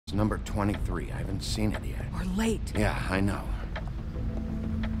It's number 23. I haven't seen it yet. We're late. Yeah, I know.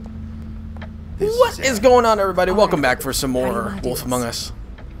 What is going on, everybody? Welcome back for some How do you more wanna do Wolf this? Among Us.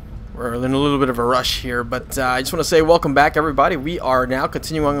 We're in a little bit of a rush here, but I just want to say welcome back, everybody. We are now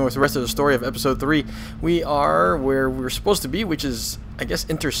continuing on with the rest of the story of episode 3. We are where we're supposed to be, which is, I guess,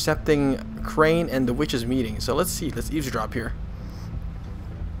 intercepting Crane and the witches meeting. So let's see. Let's eavesdrop here.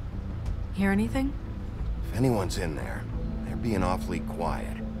 Hear anything? If anyone's in there, they're being awfully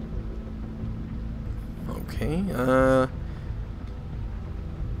quiet. Okay,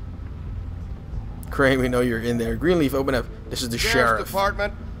 Crane, we know you're in there. Greenleaf, open up. This is the sheriff.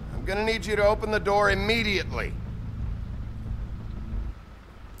 Department, I'm gonna need you to open the door immediately.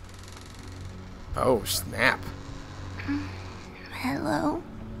 Oh, snap. Hello?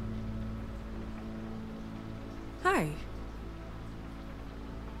 Hi.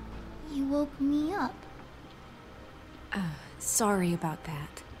 You woke me up. Sorry about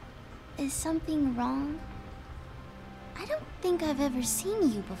that. Is something wrong? I don't think I've ever seen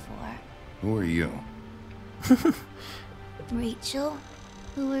you before. Who are you? Rachel,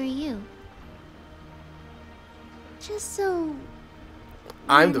 who are you? Just so...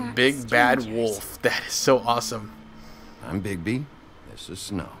 I'm we're the not big bad strangers. wolf. That is so awesome. I'm Bigby. This is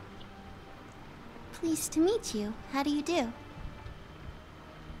Snow. Pleased to meet you. How do you do?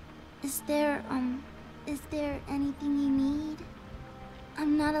 Is there anything you need?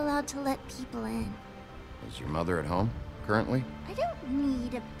 I'm not allowed to let people in. Is your mother at home currently? I don't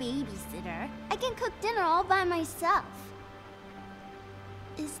need a babysitter. I can cook dinner all by myself.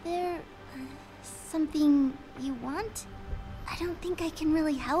 Is there something you want? I don't think I can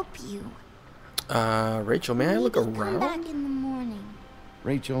really help you. Rachel, may I look Maybe come around? back in the morning.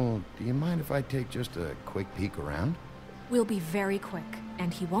 Rachel, do you mind if I take just a quick peek around? We'll be very quick,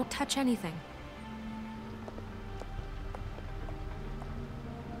 and he won't touch anything.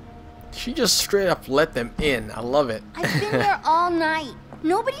 She just straight up let them in. I love it. I've been here all night.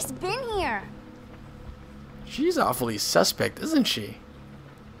 Nobody's been here. She's awfully suspect, isn't she?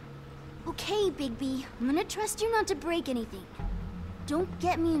 Okay, Bigby. I'm gonna trust you not to break anything. Don't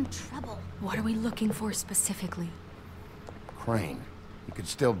get me in trouble. What are we looking for specifically? Crane, he could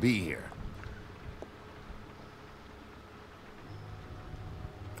still be here.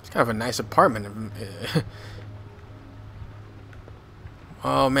 It's kind of a nice apartment.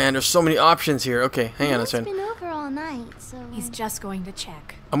 Oh man, there's so many options here. Okay, hang on a He's second. been over all night, so... He's just going to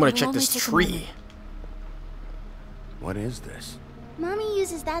check. I'm gonna It'll check only this take a tree. moment. What is this? Mommy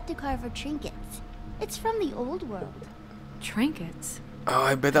uses that to carve her trinkets. It's from the old world. Trinkets? Oh,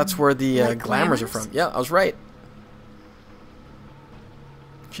 I bet that's where the Like glamours are glamours? from. Yeah, I was right.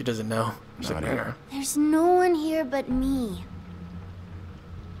 She doesn't know. She's Not like, here. There's no one here but me.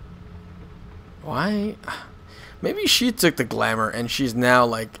 why? Maybe she took the glamour and she's now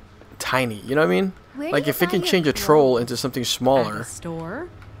like tiny. You know what I mean? Where do Like you if it buy can your change a troll clothes? into something At smaller. the store?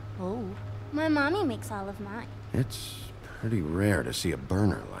 Oh, my mommy makes all of mine. It's pretty rare to see a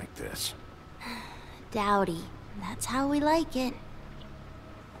burner like this. Dowdy. That's how we like it.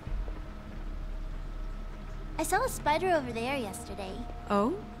 I saw a spider over there yesterday.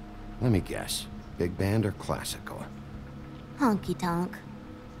 Oh? Let me guess. Big band or classical? Honky tonk.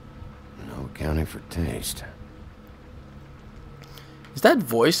 No accounting for taste. Is that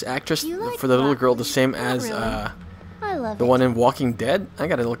voice actress You like for the little girl the broccoli? same Not as really. I love the it. one in Walking Dead? I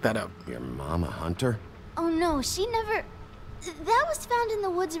gotta look that up. Your mom a hunter? Oh no, she never... That was found in the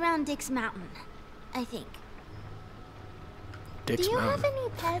woods around Dick's Mountain, I think. Dick's Do you Mountain. have any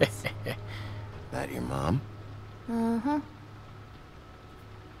pets? That your mom? Uh-huh.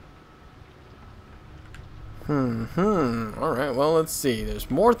 Alright, well, let's see. There's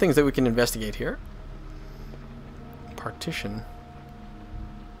more things that we can investigate here. Partition.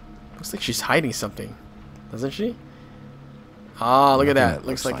 Looks like she's hiding something, doesn't she? Ah, look at Nothing that.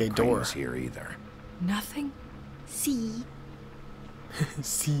 Looks like a Crane door. was here either. Nothing? See?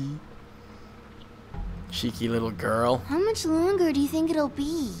 See? Cheeky little girl. How much longer do you think it'll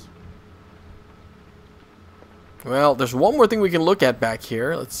be? Well, there's one more thing we can look at back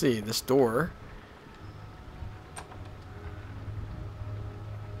here. Let's see. This door.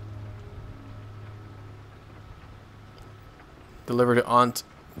 Delivered to Aunt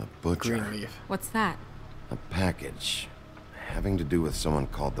The butcher. Greenleaf. What's that? A package having to do with someone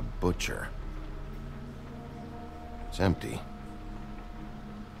called the Butcher. It's empty.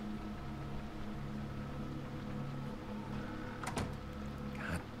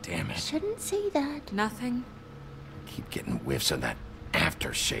 God damn it. Shouldn't say that. Nothing? Keep getting whiffs of that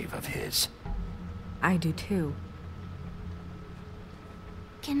aftershave of his. I do too.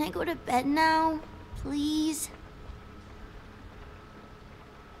 Can I go to bed now? Please?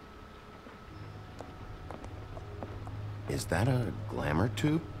 Is that a glamour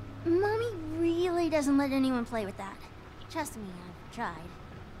tube? Mommy really doesn't let anyone play with that. Trust me, I've tried.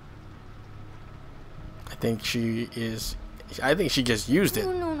 I think she just used it.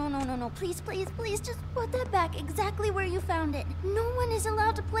 No. Please, just put that back exactly where you found it. No one is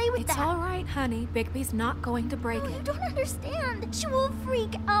allowed to play with that. It's all right, honey. Bigby's not going to break No, it. you don't understand. She will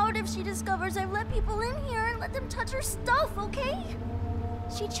freak out if she discovers I've let people in here and let them touch her stuff, okay?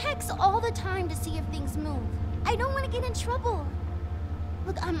 She checks all the time to see if things move. I don't want to get in trouble.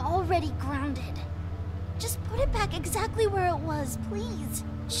 Look, I'm already grounded. Just put it back exactly where it was, please.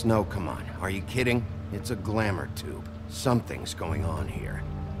 Snow, come on. Are you kidding? It's a glamour tube. Something's going on here.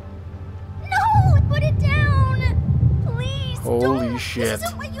 No! Put it down! Please, Holy don't. shit. This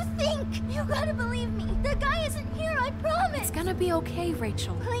isn't what you think. You gotta believe me. The guy isn't here, I promise. It's gonna be okay,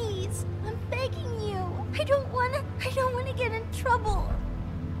 Rachel. Please, I'm begging you. I don't wanna get in trouble.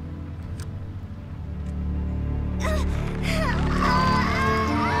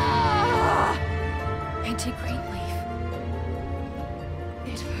 Auntie Greenleaf.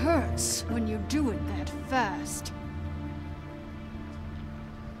 It hurts when you do it that fast.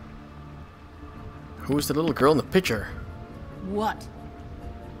 Who's the little girl in the picture? What?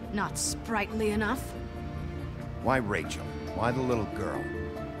 Not sprightly enough? Why Rachel? Why the little girl?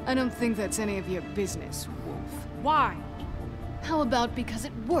 I don't think that's any of your business, Wolf. Why? How about because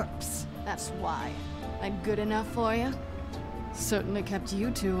it works? That's why. That good enough for you? Certainly kept you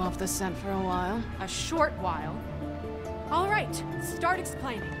two off the scent for a while. A short while. All right, start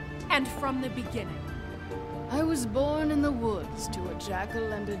explaining. And from the beginning. I was born in the woods to a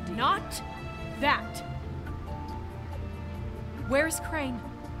jackal and a deer. Not that. Where's Crane?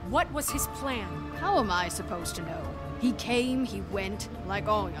 What was his plan? How am I supposed to know? He came, he went, like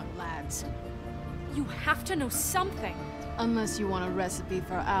all young lads. You have to know something. Unless you want a recipe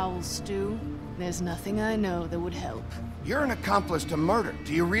for owl stew, there's nothing I know that would help. You're an accomplice to murder.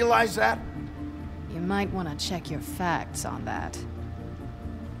 Do you realize that? You might want to check your facts on that.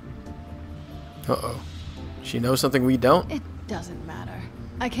 Uh-oh. She knows something we don't? It doesn't matter.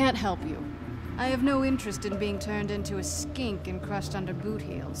 I can't help you. I have no interest in being turned into a skink and crushed under boot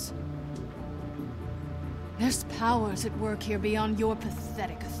heels. There's powers at work here beyond your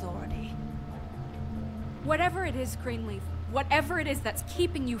pathetic authority. Whatever it is, Greenleaf, whatever it is that's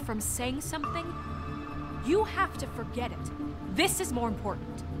keeping you from saying something, you have to forget it. This is more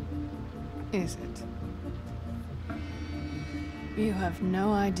important. Is it? You have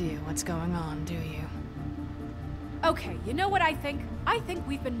no idea what's going on, do you? Okay, you know what I think? I think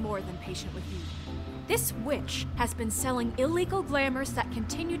we've been more than patient with you. This witch has been selling illegal glamours that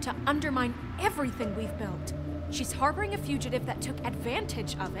continue to undermine everything we've built. She's harboring a fugitive that took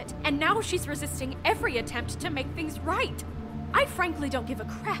advantage of it, and now she's resisting every attempt to make things right. I frankly don't give a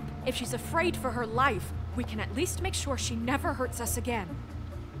crap if she's afraid for her life. We can at least make sure she never hurts us again.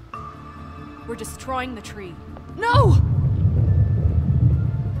 We're destroying the tree. No!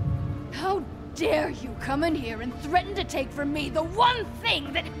 How dare you come in here and threaten to take from me the one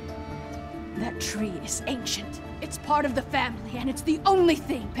thing that... That tree is ancient. It's part of the family, and it's the only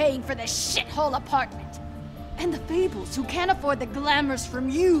thing paying for this shithole apartment. And the Fables, who can't afford the glamours from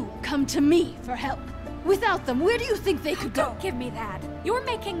you, come to me for help. Without them, where do you think they could go? Don't give me that. You're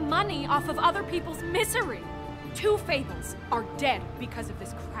making money off of other people's misery. 2 Fables are dead because of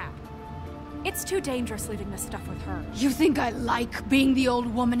this crap. It's too dangerous leaving this stuff with her. You think I like being the old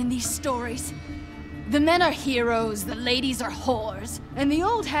woman in these stories? The men are heroes, the ladies are whores, and the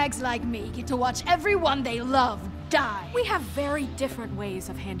old hags like me get to watch everyone they love die. We have very different ways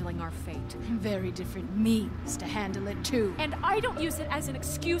of handling our fate. Very different means to handle it, too. And I don't use it as an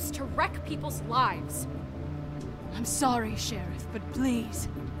excuse to wreck people's lives. I'm sorry, Sheriff, but please,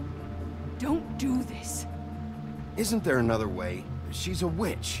 don't do this. Isn't there another way? She's a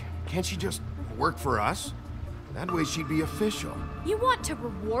witch. Can't she just work for us? That way she'd be official. You want to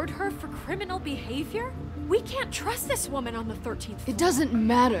reward her for criminal behavior? We can't trust this woman on the 13th floor. It doesn't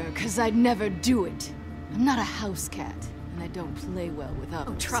matter, because I'd never do it. I'm not a house cat, and I don't play well with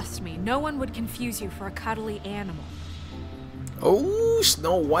others. Oh, trust me, no one would confuse you for a cuddly animal. Oh,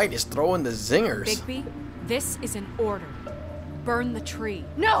 Snow White is throwing the zingers. Bigby, this is an order. Burn the tree.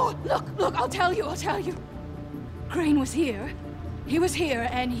 No! Look, I'll tell you. Crane was here. He was here,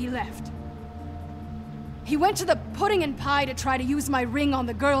 and he left. He went to the pudding and pie to try to use my ring on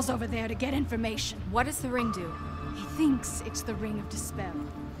the girls over there to get information. What does the ring do? He thinks it's the ring of dispel.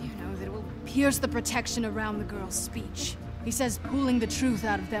 You know, that it will pierce the protection around the girls' speech. He says pulling the truth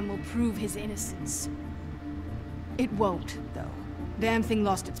out of them will prove his innocence. It won't, though. Damn thing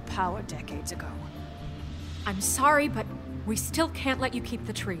lost its power decades ago. I'm sorry, but we still can't let you keep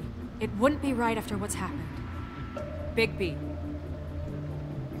the tree. It wouldn't be right after what's happened. Bigby.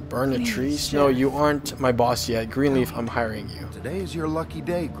 Burn a tree? No, you aren't my boss yet. Greenleaf, I'm hiring you. Today is your lucky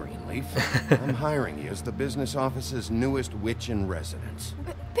day, Greenleaf. I'm hiring you as the business office's newest witch in residence.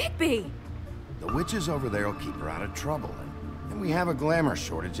 Bigby! The witches over there will keep her out of trouble, and we have a glamour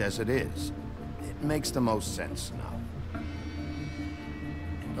shortage as it is. It makes the most sense now.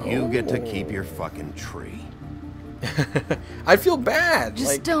 And you get to keep your fucking tree. I feel bad.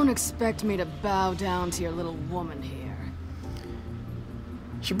 Just don't expect me to bow down to your little woman here.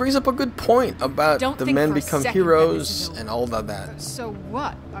 She brings up a good point about the men become heroes and all of that. So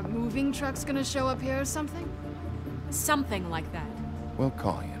what? Are moving trucks gonna show up here or something? Something like that. We'll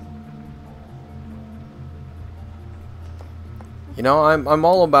call you. You know, I'm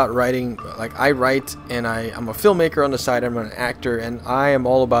all about writing. Like, I write, and I'm a filmmaker on the side. I'm an actor, and I am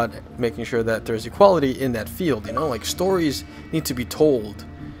all about making sure that there's equality in that field. You know, like, stories need to be told.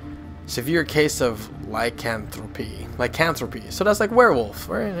 Severe case of lycanthropy. So that's like werewolf,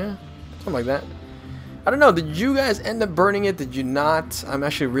 right? Yeah, something like that. I don't know. Did you guys end up burning it? Did you not? I'm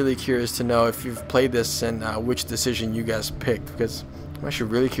actually really curious to know if you've played this and which decision you guys picked, because I'm actually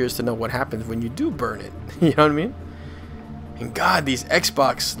really curious to know what happens when you do burn it. You know what I mean? And God, these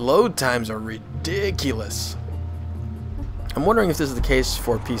Xbox load times are ridiculous. I'm wondering if this is the case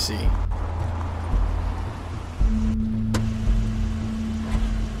for PC.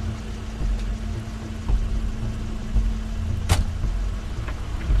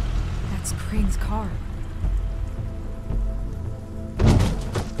 That's Crane's car.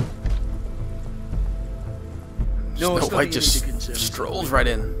 No, Snow White just strolls right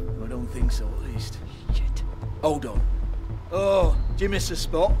in. I don't think so, at least. Shit. Hold on. Oh, do you miss a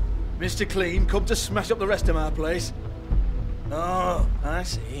spot? Mr. Clean, come to smash up the rest of my place. Oh, I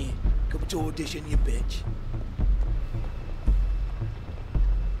see. Come to audition, you bitch.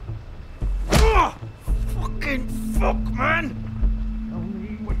 Oh, fucking fuck, man! Tell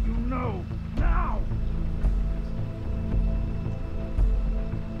me what you know, now!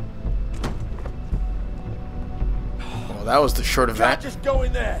 Well, that was the short of that. Just go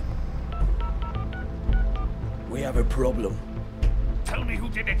in there! We have a problem. Tell me who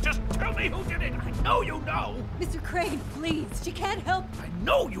did it. Just tell me who did it. I know you know. Mr. Crane, please. She can't help. I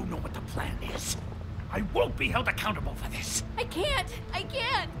know you know what the plan is. I won't be held accountable for this. I can't.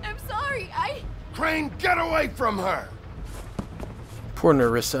 I'm sorry. Crane, get away from her! Poor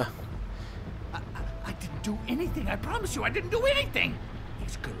Narissa. I didn't do anything. I promise you, I didn't do anything.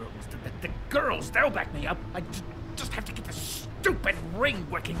 These girls, the girls, they'll back me up. I just have to get this stupid ring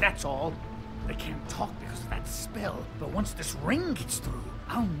working, that's all. They can't talk because of that spell, but once this ring gets through,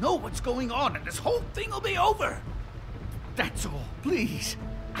 I'll know what's going on and this whole thing will be over. That's all, please.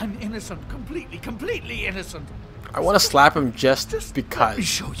 I'm innocent, completely innocent. I want to slap him just because. Let me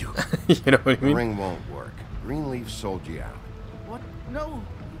show you. You know what I The mean? ring won't work. Greenleaf sold you out. What? No,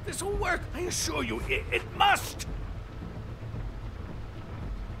 this will work. I assure you, it must.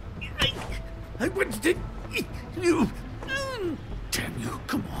 I wouldn't did you. Damn you,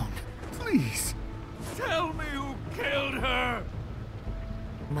 come on. Please, tell me who killed her.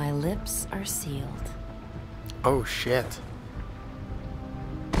 My lips are sealed. Oh shit.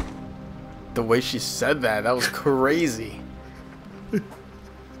 The way she said that was crazy.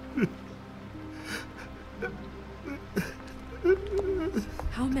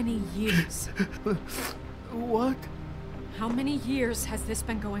 How many years? What? How many years has this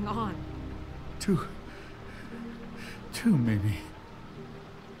been going on? Too many.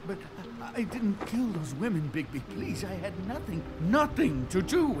 But I didn't kill those women, Bigby. Please, I had nothing to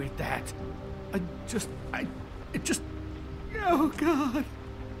do with that. Oh, God.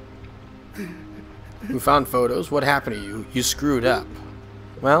 We found photos. What happened to you? You screwed up.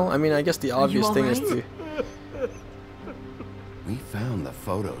 Well, I mean, I guess the obvious thing is to... We found the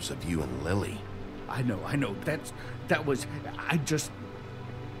photos of you and Lily. I know. I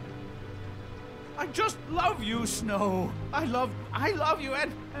just love you, Snow. I love you,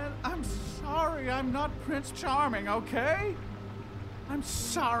 and I'm sorry I'm not Prince Charming, okay? I'm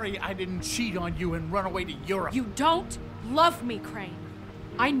sorry I didn't cheat on you and run away to Europe. You don't love me, Crane.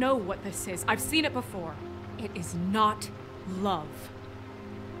 I know what this is. I've seen it before. It is not love.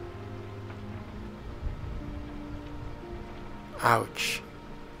 Ouch.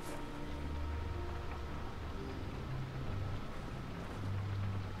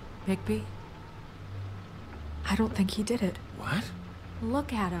 Bigby? I don't think he did it. What?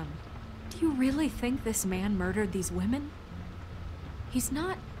 Look at him. Do you really think this man murdered these women? He's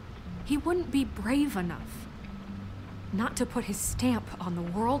not... He wouldn't be brave enough. Not to put his stamp on the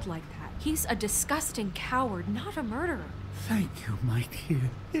world like that. He's a disgusting coward, not a murderer. Thank you, my dear.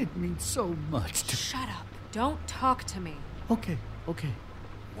 It means so much to... Shut up. Don't talk to me. Okay, okay.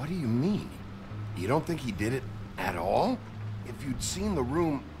 What do you mean? You don't think he did it at all? If you'd seen the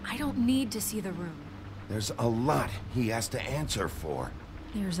room, I don't need to see the room. there's a lot he has to answer for.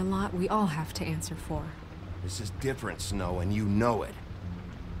 There's a lot we all have to answer for. This is different, Snow, and you know it.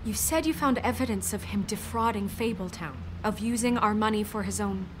 You said you found evidence of him defrauding Fabletown, of using our money for his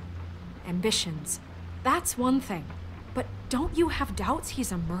own ambitions. That's one thing. But don't you have doubts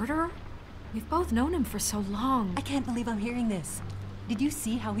he's a murderer? We've both known him for so long. I can't believe I'm hearing this. Did you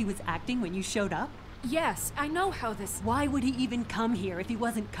see how he was acting when you showed up? Yes, I know how this... Why would he even come here if he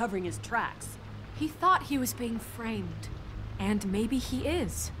wasn't covering his tracks? He thought he was being framed. And maybe he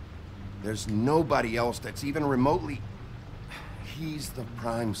is. There's nobody else that's even remotely... He's the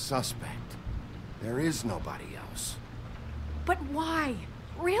prime suspect. There is nobody else. But why?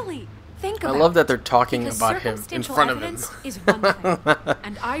 Really? Think about I love that they're it. talking Because about him in circumstantial front of him. evidence is one thing,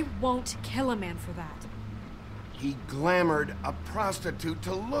 and I won't kill a man for that. He glamored a prostitute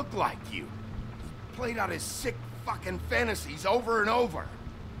to look like you. He played out his sick fucking fantasies over and over.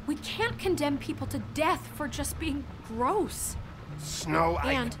 We can't condemn people to death for just being gross. Snow,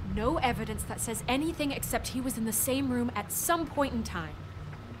 And no evidence that says anything except he was in the same room at some point in time.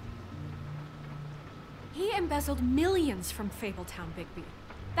 He embezzled millions from Fabletown, Bigby.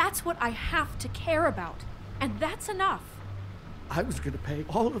 That's what I have to care about. And that's enough. I was gonna pay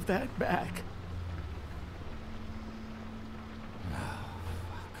all of that back.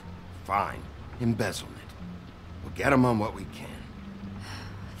 Fine. Embezzlement. We'll get him on what we can.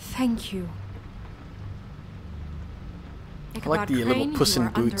 Thank you. I like the Ichabod little Crane, Puss you in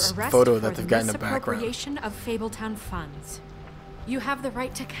are under Boots arrest photo for that they've got in the background. misappropriation of Fabletown funds. You have the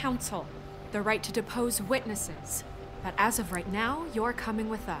right to counsel, the right to depose witnesses. But as of right now, you're coming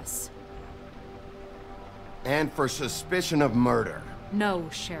with us. And for suspicion of murder. No,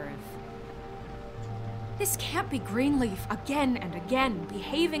 Sheriff. This can't be Greenleaf again and again,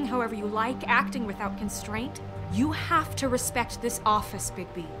 behaving however you like, acting without constraint. You have to respect this office,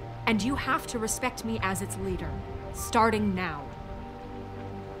 Bigby. And you have to respect me as its leader. Starting now.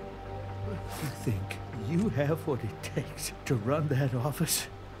 You think you have what it takes to run that office?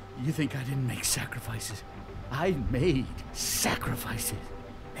 You think I didn't make sacrifices? I made sacrifices.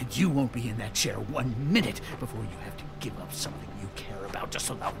 And you won't be in that chair 1 minute before you have to give up something you care about just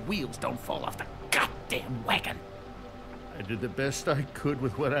so the wheels don't fall off the goddamn wagon. I did the best I could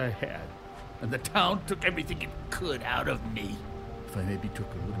with what I had. And the town took everything it could out of me. If I maybe took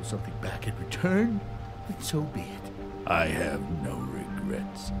a little something back in return, then so be it. I have no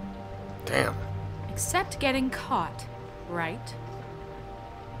regrets. Damn. Except getting caught, right?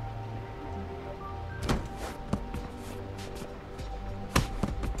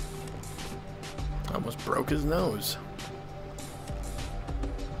 Almost broke his nose.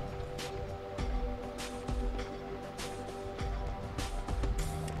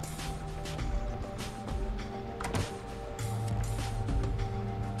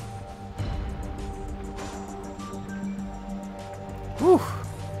 Whew.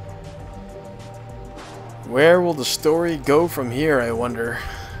 Where will the story go from here, I wonder?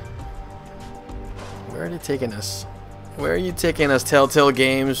 Where are they taking us? Where are you taking us, Telltale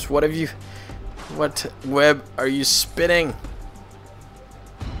Games? What web are you spinning?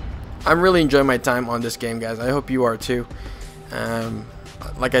 I'm really enjoying my time on this game, guys. I hope you are too.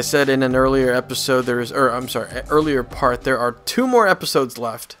 Like I said in an earlier episode, earlier part, there are 2 more episodes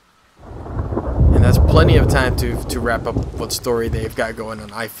left. And that's plenty of time to wrap up what story they've got going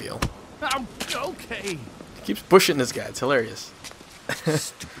on, I feel. Oh, okay. He keeps pushing this guy. It's hilarious.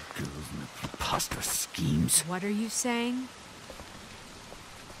 Stupid girls and their preposterous schemes. What are you saying?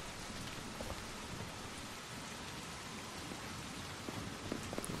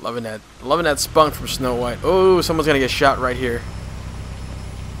 Loving that spunk from Snow White. Oh, someone's gonna get shot right here.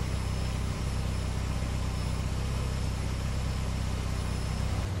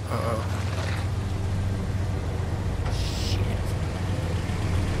 Uh-oh.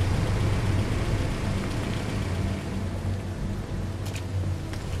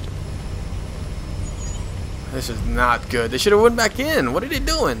 This is not good. They should have went back in. What are they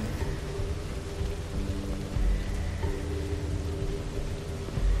doing?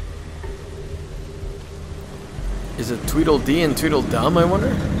 Is it Tweedledee and Tweedledum, I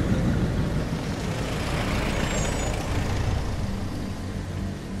wonder?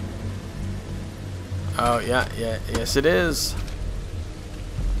 Oh, yeah, yes it is.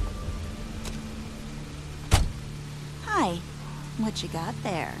 Hi. What you got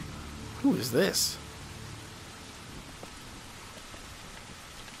there? Who is this?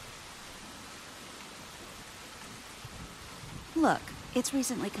 Look, It's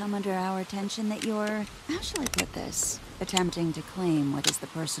recently come under our attention that you're, how shall I put this, attempting to claim what is the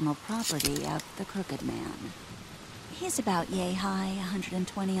personal property of the Crooked Man. He's about yay high,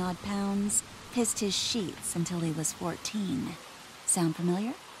 120 odd pounds, pissed his sheets until he was 14. Sound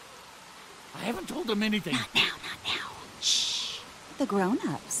familiar? I haven't told him anything. Not now, not now. Shh. The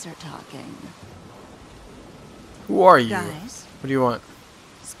grown-ups are talking. Who are you? Guys, What do you want?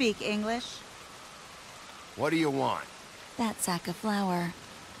 speak English? What do you want? That sack of flour.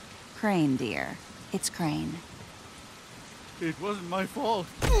 Crane, dear. It's Crane. It wasn't my fault.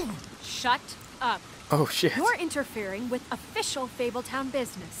 Shut up. Oh, shit. You're interfering with official Fabletown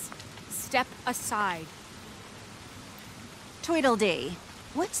business. Step aside. Tweedledee.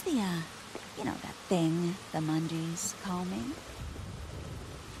 What's the, you know, that thing the Mundies call me?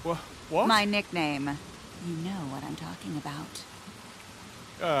 What? My nickname. You know what I'm talking about.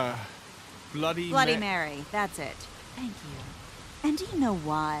 Bloody Mary, that's it. Thank you. And do you know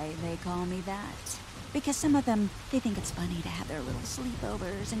why they call me that? Because some of them, they think it's funny to have their little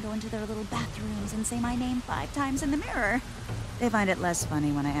sleepovers and go into their little bathrooms and say my name 5 times in the mirror. They find it less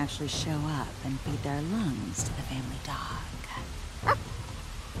funny when I actually show up and feed their lungs to the family dog.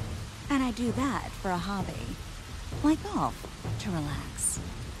 And I do that for a hobby. Like golf, to relax.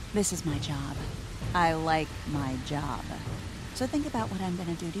 This is my job. I like my job. So think about what I'm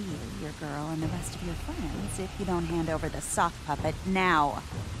gonna do to you, your girl, and the rest of your friends if you don't hand over the sock puppet now.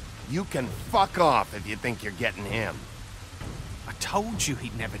 You can fuck off if you think you're getting him. I told you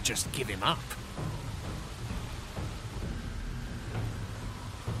he'd never just give him up.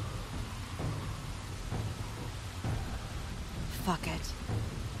 Fuck it.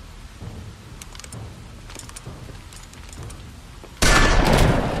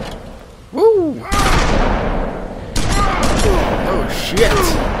 Woo! Oh, shit.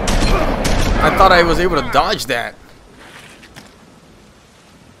 I thought I was able to dodge that.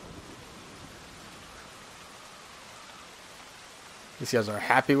 These guys are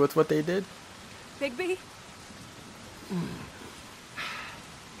happy with what they did. Bigby?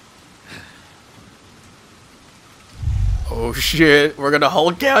 Oh shit, we're gonna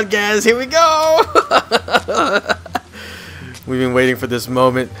Hulk out, guys. Here we go. We've been waiting for this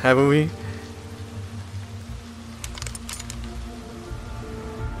moment, haven't we?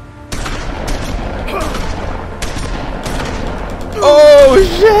 Oh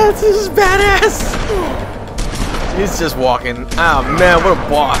shit, this is badass. He's just walking. Oh man, what a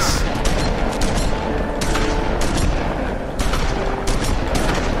boss.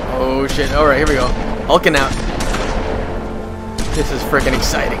 Oh shit, alright, here we go. Hulking out. This is freaking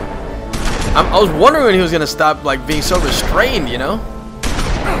exciting. I was wondering when he was gonna stop, like, being so restrained, you know?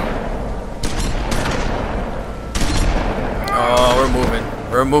 Oh, we're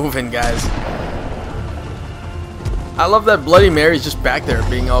moving. We're moving, guys. I love that Bloody Mary's just back there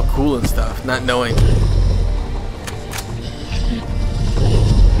being all cool and stuff, not knowing.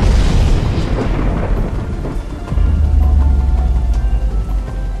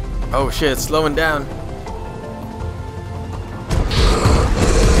 Oh shit, it's slowing down.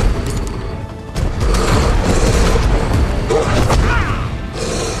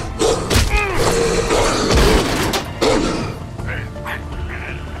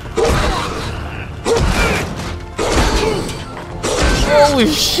 Holy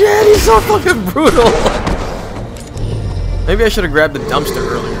shit, he's so fucking brutal. Maybe I should have grabbed the dumpster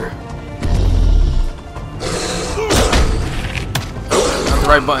earlier. Oh, not the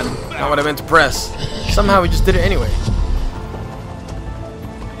right button. Not what I meant to press. Somehow we just did it anyway.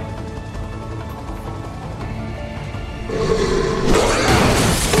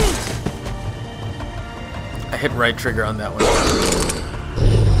 I hit right trigger on that one.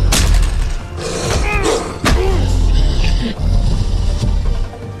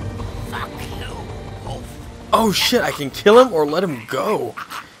 Oh shit, I can kill him or let him go.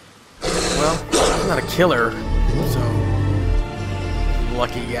 Well, I'm not a killer, so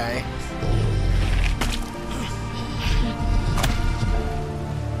lucky guy.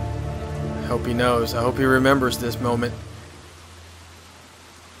 I hope he knows. I hope he remembers this moment.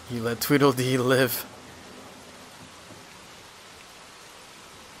 You let Tweedledee live.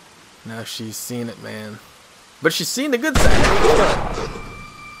 Now she's seen it, man. But she's seen the good side.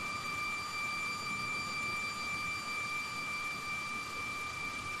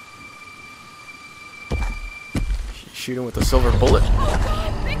 Shoot him with a silver bullet. It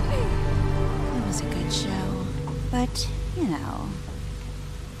was a good show, but, you know,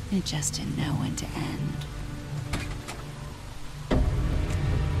 it just didn't know when to end.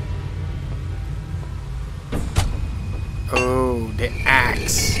 Oh, the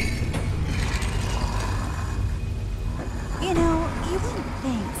axe. You know, you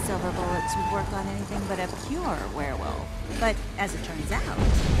silver bullets would work on anything but a pure werewolf. But as it turns out,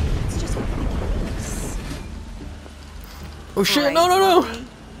 it's just one of the case. Oh shit, no, no, no!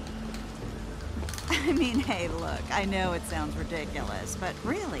 I mean, hey, look, I know it sounds ridiculous, but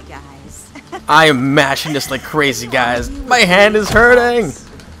really, guys. I am mashing this like crazy, guys. My hand is hurting!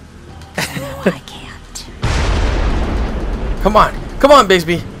 No, I can't. Come on, come on,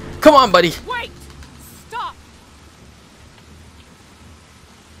 Bigby. Come on, buddy. Wait! Stop!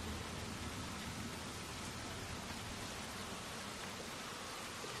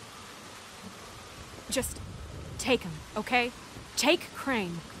 Just take him, okay? Take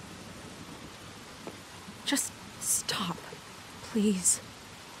Crane. Just stop, please.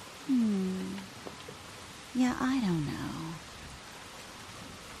 Yeah, I don't know.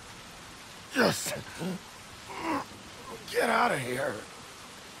 Just get out of here.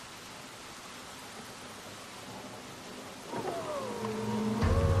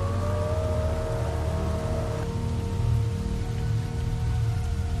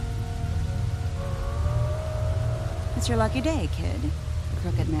 It's your lucky day, kid. The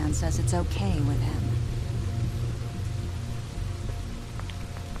Crooked Man says it's okay with him.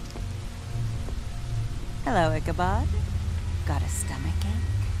 Hello, Ichabod. Got a stomachache?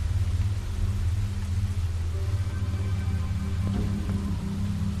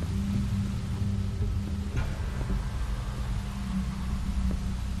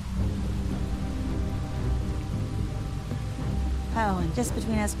 Oh, and just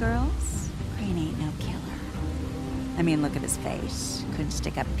between us girls, Crane ain't no killer. I mean, look at his face. Couldn't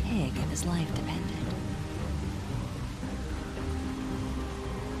stick a pig if his life depended.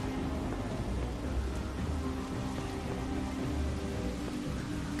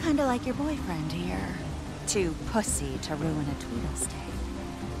 Kinda like your boyfriend here. Too pussy to ruin a Tweedle stay.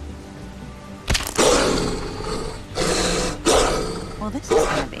 Well, this is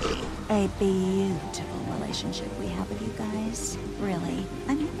gonna be a beautiful relationship we have with you guys. Really,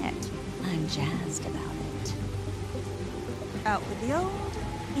 I mean it. I'm jazzed about it. Out with the old,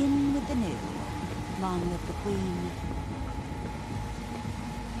 in with the new. Long live the Queen.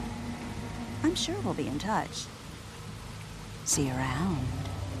 I'm sure we'll be in touch. See you around.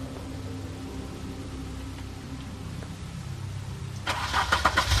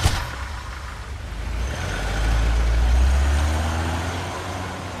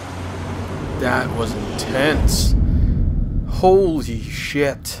 That was intense. Holy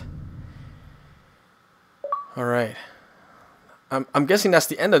shit. Alright. I'm guessing that's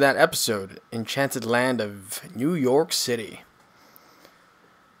the end of that episode. Enchanted Land of New York City.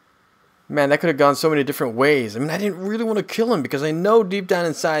 Man, that could have gone so many different ways. I mean, I didn't really want to kill him because I know deep down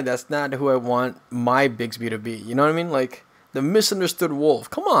inside that's not who I want my Bigby to be. You know what I mean? Like, the misunderstood wolf.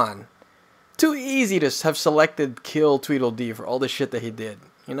 Come on. Too easy to have selected kill Tweedledee for all the shit that he did.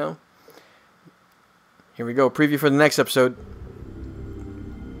 You know? Here we go. Preview for the next episode.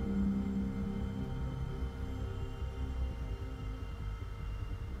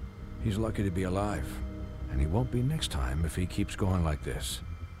 He's lucky to be alive. And he won't be next time if he keeps going like this.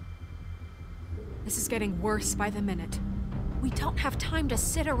 This is getting worse by the minute. We don't have time to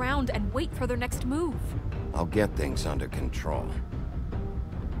sit around and wait for their next move. I'll get things under control.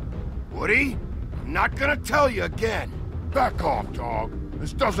 Woody, I'm not gonna tell you again. Back off, dog.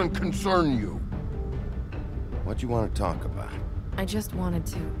 This doesn't concern you. What do you want to talk about? I just wanted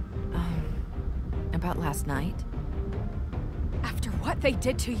to, about last night. After what they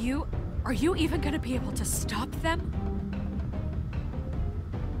did to you, are you even gonna be able to stop them?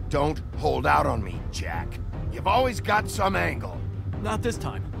 Don't hold out on me, Jack. You've always got some angle. Not this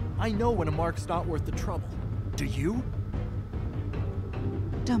time. I know when a mark's not worth the trouble. Do you?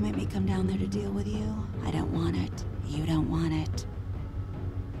 Don't make me come down there to deal with you. I don't want it. You don't want it.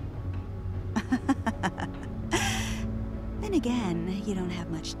 Then again, you don't have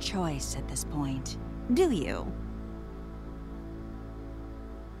much choice at this point, do you?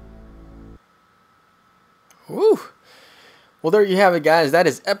 Woo! Well, there you have it, guys. That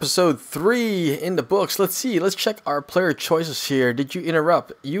is episode 3 in the books. Let's see. Let's check our player choices here. Did you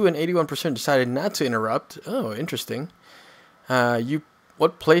interrupt? You and 81% decided not to interrupt. Oh, interesting.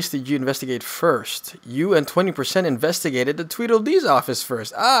 What place did you investigate first? You and 20% investigated the Tweedledee's office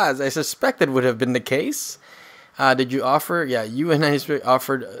first. Ah, as I suspected would have been the case. Did you offer? Yeah, you and 90%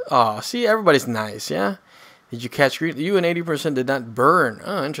 offered. Oh, see, everybody's nice, yeah? Did you catch Green? You and 80% did not burn.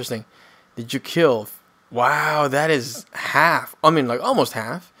 Oh, interesting. Did you kill? Wow, that is half. I mean, like almost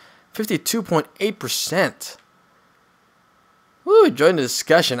half. 52.8%. Woo, join the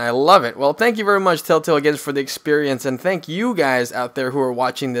discussion. I love it. Well, thank you very much, Telltale Games, for the experience, and thank you guys out there who are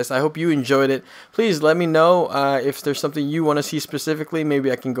watching this. I hope you enjoyed it. Please let me know if there's something you want to see specifically.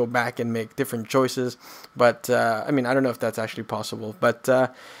 Maybe I can go back and make different choices. But, I mean, I don't know if that's actually possible. But,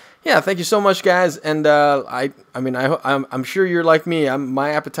 yeah, thank you so much, guys. And I'm sure you're like me. My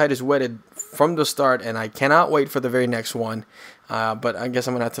appetite is whetted from the start, and I cannot wait for the very next one. But I guess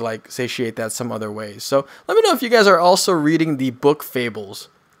I'm gonna have to like satiate that some other ways. So let me know if you guys are also reading the book Fables.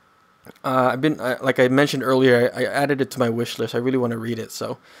 Like I mentioned earlier, I added it to my wish list. I really want to read it.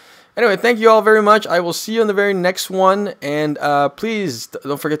 So anyway, thank you all very much. I will see you in the very next one. And please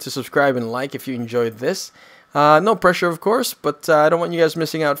don't forget to subscribe and like if you enjoyed this. No pressure, of course, but I don't want you guys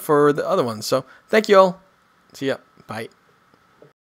missing out for the other ones. So thank you all. See ya. Bye.